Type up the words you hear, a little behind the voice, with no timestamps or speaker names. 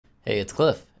Hey, it's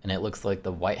Cliff, and it looks like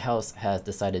the White House has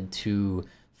decided to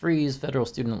freeze federal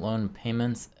student loan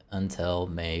payments until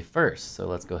May 1st. So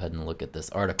let's go ahead and look at this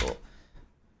article.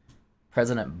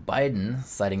 President Biden,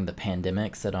 citing the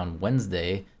pandemic, said on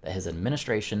Wednesday that his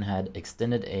administration had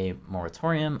extended a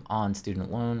moratorium on student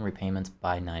loan repayments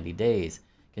by 90 days,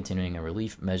 continuing a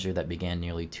relief measure that began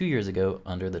nearly 2 years ago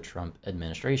under the Trump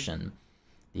administration.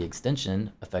 The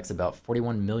extension affects about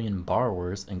 41 million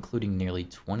borrowers, including nearly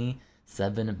 27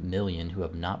 million who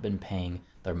have not been paying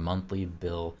their monthly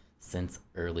bill since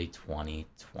early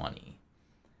 2020.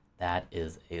 That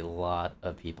is a lot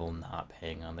of people not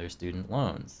paying on their student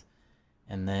loans.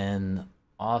 And then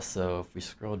also, if we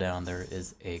scroll down, there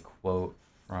is a quote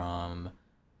from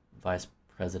Vice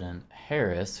President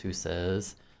Harris who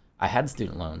says, "I had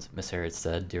student loans," Ms. Harris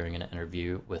said during an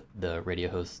interview with the radio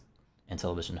host and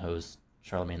television host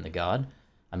Charlemagne the God.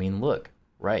 I mean, look,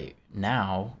 right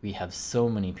now we have so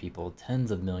many people, tens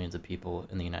of millions of people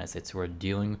in the United States who are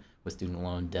dealing with student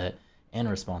loan debt and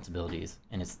responsibilities,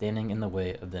 and it's standing in the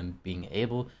way of them being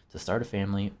able to start a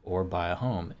family or buy a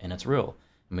home, and it's real,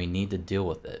 and we need to deal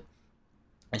with it.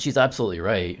 And she's absolutely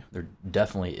right. There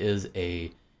definitely is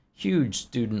a huge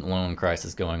student loan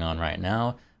crisis going on right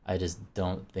now. I just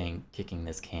don't think kicking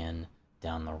this can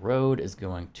down the road is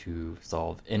going to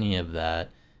solve any of that.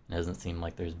 It doesn't seem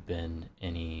like there's been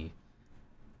any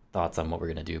thoughts on what we're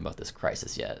going to do about this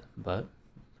crisis yet. But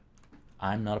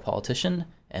I'm not a politician,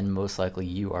 and most likely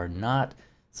you are not.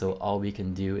 So all we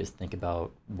can do is think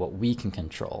about what we can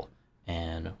control.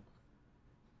 And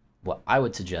what I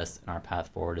would suggest in our path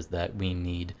forward is that we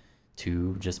need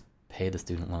to just pay the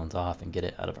student loans off and get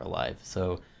it out of our life.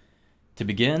 So to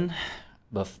begin,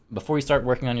 before you start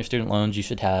working on your student loans, you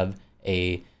should have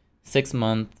a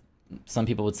 6-month, some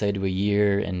people would say to a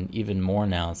year, and even more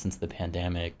now since the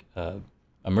pandemic,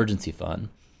 emergency fund.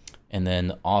 And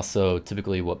then also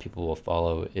typically what people will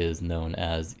follow is known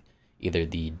as either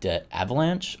the debt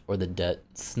avalanche or the debt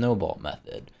snowball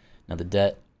method. Now the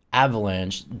debt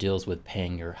avalanche deals with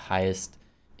paying your highest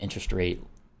interest rate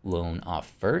loan off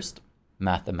first.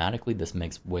 Mathematically, this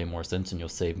makes way more sense and you'll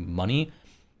save money.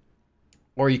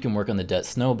 Or you can work on the debt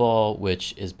snowball,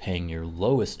 which is paying your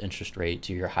lowest interest rate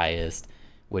to your highest,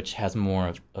 which has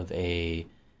more of a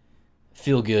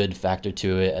feel-good factor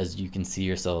to it, as you can see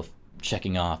yourself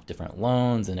checking off different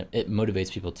loans, and it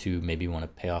motivates people to maybe want to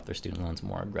pay off their student loans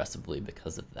more aggressively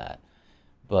because of that.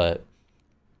 But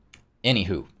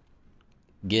anywho,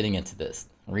 getting into this,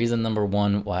 reason number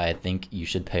one why I think you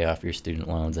should pay off your student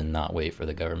loans and not wait for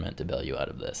the government to bail you out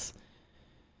of this.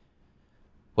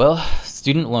 Well,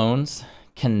 student loans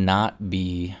cannot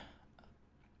be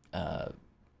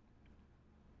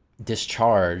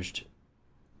discharged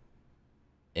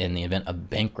in the event of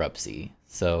bankruptcy.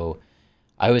 So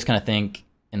I always kind of think,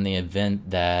 in the event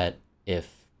that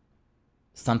if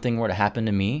something were to happen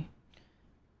to me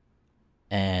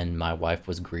and my wife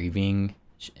was grieving,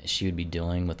 she would be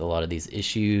dealing with a lot of these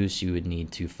issues. She would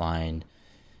need to find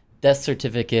death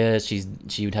certificates.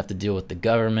 She would have to deal with the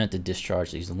government to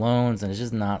discharge these loans, and it's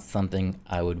just not something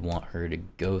I would want her to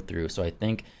go through. So I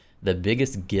think the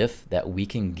biggest gift that we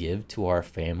can give to our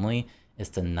family is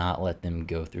to not let them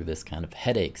go through this kind of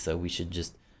headache. So we should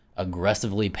just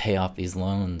aggressively pay off these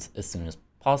loans as soon as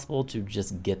possible to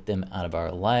just get them out of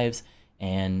our lives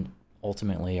and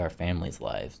ultimately our families'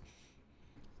 lives.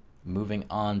 Moving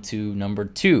on to number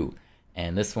 2,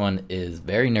 and this one is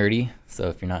very nerdy, so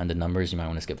if you're not into numbers, you might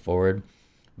want to skip forward,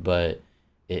 but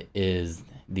it is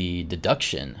the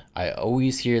deduction. I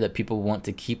always hear that people want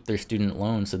to keep their student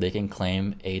loan so they can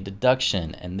claim a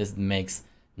deduction, and this makes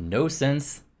no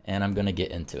sense, and I'm going to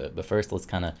get into it. But first, let's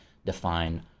kind of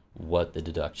define what the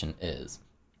deduction is.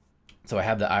 So I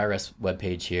have the IRS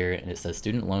webpage here, and it says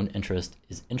student loan interest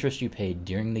is interest you paid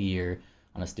during the year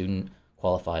on a student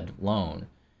qualified loan.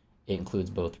 It includes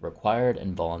both required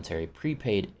and voluntary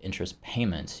prepaid interest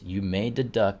payments. You may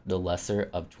deduct the lesser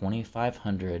of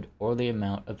 $2,500 or the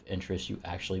amount of interest you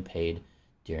actually paid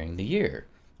during the year,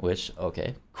 which,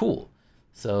 okay, cool.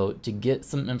 So to get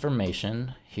some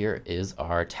information, here is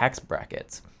our tax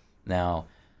brackets. Now,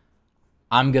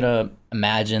 I'm going to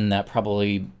imagine that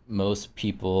probably most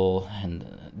people, and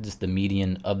just the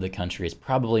median of the country, is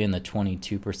probably in the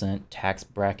 22% tax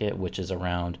bracket, which is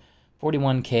around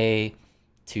 $41K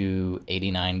to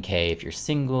 $89K if you're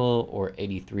single, or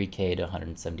 $83K to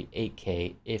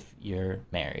 $178K if you're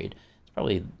married. It's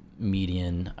probably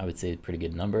median, I would say, pretty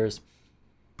good numbers.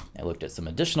 I looked at some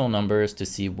additional numbers to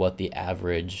see what the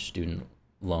average student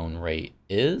loan rate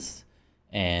is,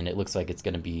 and it looks like it's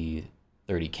going to be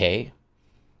 $30K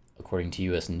according to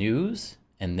US News.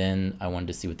 And then I wanted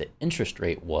to see what the interest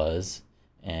rate was,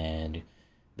 and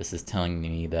This is telling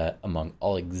me that among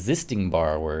all existing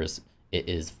borrowers, it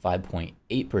is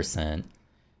 5.8%,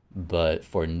 but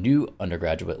for new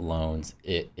undergraduate loans,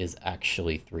 it is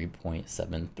actually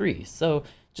 3.73. So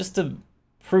just to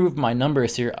prove my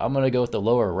numbers here, I'm going to go with the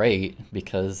lower rate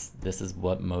because this is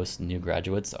what most new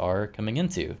graduates are coming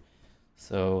into.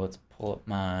 So let's pull up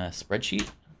my spreadsheet.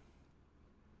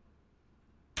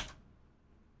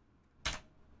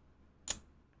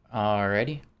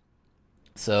 Alrighty.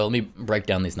 So let me break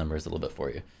down these numbers a little bit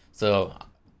for you. So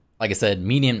like I said,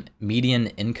 median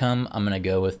income, I'm going to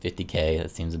go with 50K.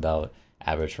 That seems about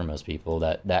average for most people.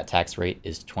 That tax rate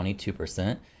is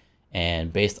 22%.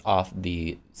 And based off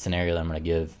the scenario that I'm going to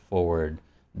give forward,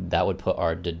 that would put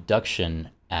our deduction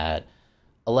at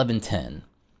 1110,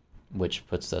 which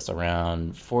puts us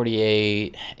around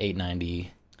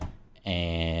 48,890.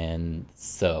 And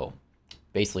so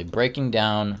basically breaking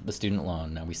down the student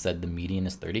loan. Now we said the median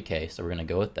is 30K, so we're going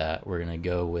to go with that. We're going to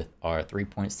go with our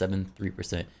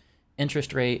 3.73%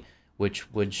 interest rate, which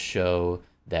would show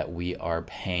that we are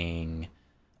paying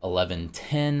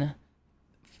 1110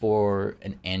 for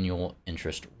an annual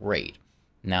interest rate.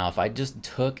 Now, if I just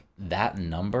took that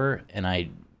number and I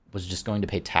was just going to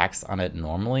pay tax on it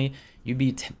normally, you'd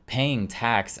be paying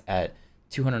tax at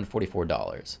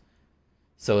 $244.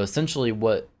 So essentially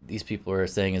what these people are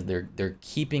saying is they're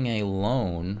keeping a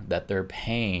loan that they're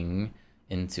paying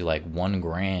into like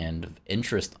 $1,000 of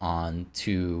interest on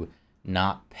to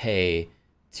not pay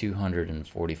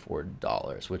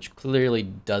 $244, which clearly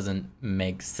doesn't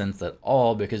make sense at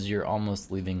all because you're almost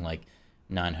leaving like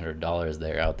 $900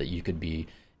 there out that you could be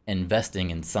investing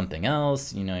in something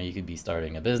else. You know, you could be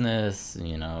starting a business,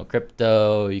 you know,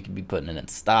 crypto, you could be putting it in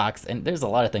stocks, and there's a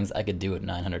lot of things I could do with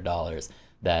 $900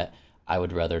 that I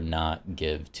would rather not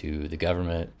give to the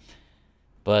government,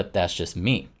 but that's just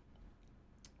me.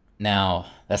 Now,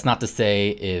 that's not to say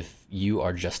if you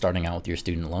are just starting out with your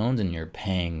student loans and you're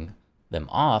paying them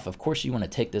off, of course you want to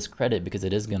take this credit because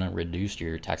it is going to reduce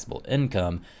your taxable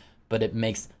income, but it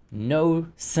makes no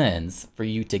sense for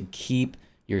you to keep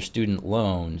your student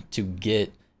loan to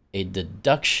get a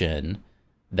deduction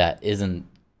that isn't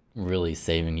really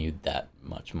saving you that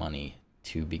much money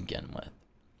to begin with.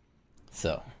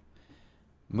 So,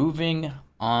 moving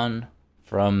on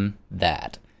from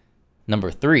that,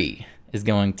 number 3 is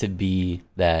going to be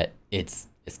that it's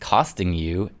costing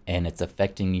you and it's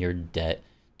affecting your debt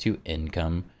to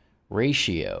income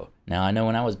ratio. Now, I know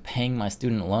when I was paying my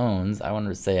student loans, I wanted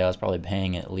to say I was probably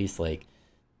paying at least like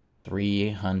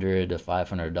 $300 to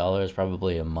 $500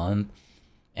 probably a month.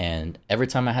 And every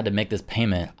time I had to make this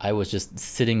payment, I was just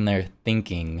sitting there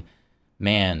thinking,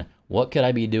 man, what could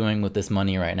I be doing with this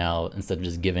money right now instead of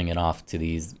just giving it off to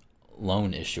these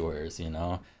loan issuers? You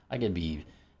know, I could be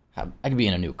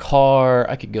in a new car,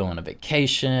 I could go on a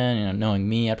vacation, you know, knowing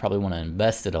me, I'd probably want to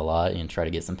invest it a lot and try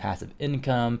to get some passive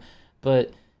income.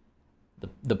 But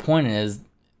the point is,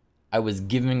 I was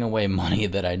giving away money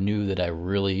that I knew that I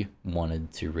really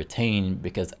wanted to retain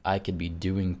because I could be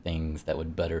doing things that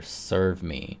would better serve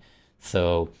me.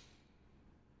 So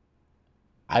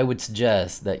I would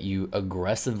suggest that you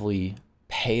aggressively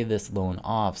pay this loan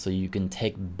off so you can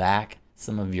take back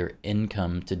some of your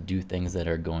income to do things that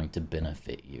are going to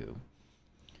benefit you.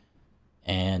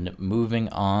 And moving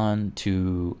on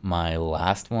to my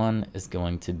last one is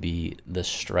going to be the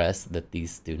stress that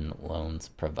these student loans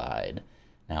provide.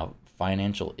 Now,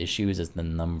 financial issues is the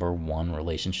 #1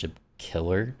 relationship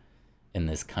killer in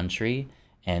this country.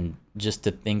 And just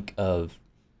to think of,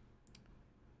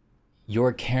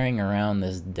 you're carrying around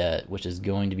this debt, which is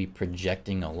going to be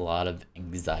projecting a lot of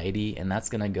anxiety, and that's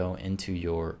going to go into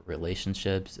your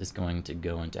relationships. It's going to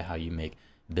go into how you make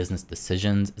business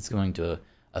decisions. It's going to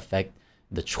affect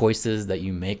the choices that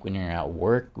you make when you're at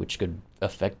work, which could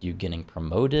affect you getting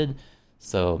promoted.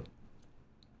 So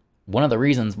one of the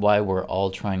reasons why we're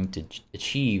all trying to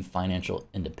achieve financial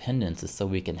independence is so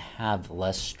we can have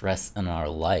less stress in our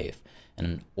life. And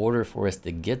in order for us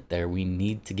to get there, we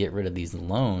need to get rid of these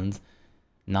loans,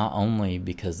 not only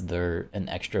because they're an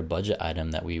extra budget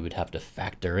item that we would have to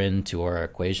factor into our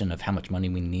equation of how much money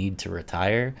we need to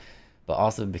retire, but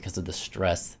also because of the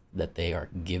stress that they are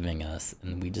giving us.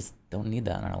 And we just don't need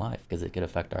that in our life because it could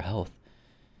affect our health.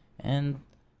 And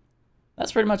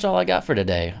that's pretty much all I got for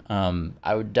today.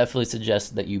 I would definitely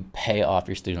suggest that you pay off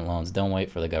your student loans. Don't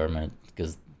wait for the government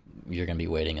because you're going to be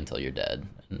waiting until you're dead.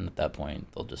 And at that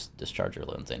point, they'll just discharge your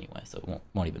loans anyway, so it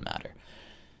won't even matter.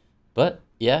 But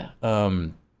yeah,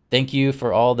 thank you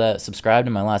for all that subscribed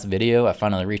to my last video. I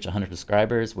finally reached 100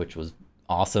 subscribers, which was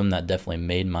awesome. That definitely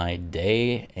made my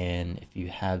day. And if you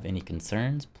have any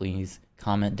concerns, please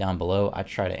comment down below. I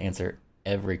try to answer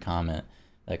every comment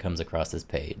that comes across his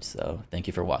page. So thank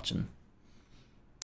you for watching.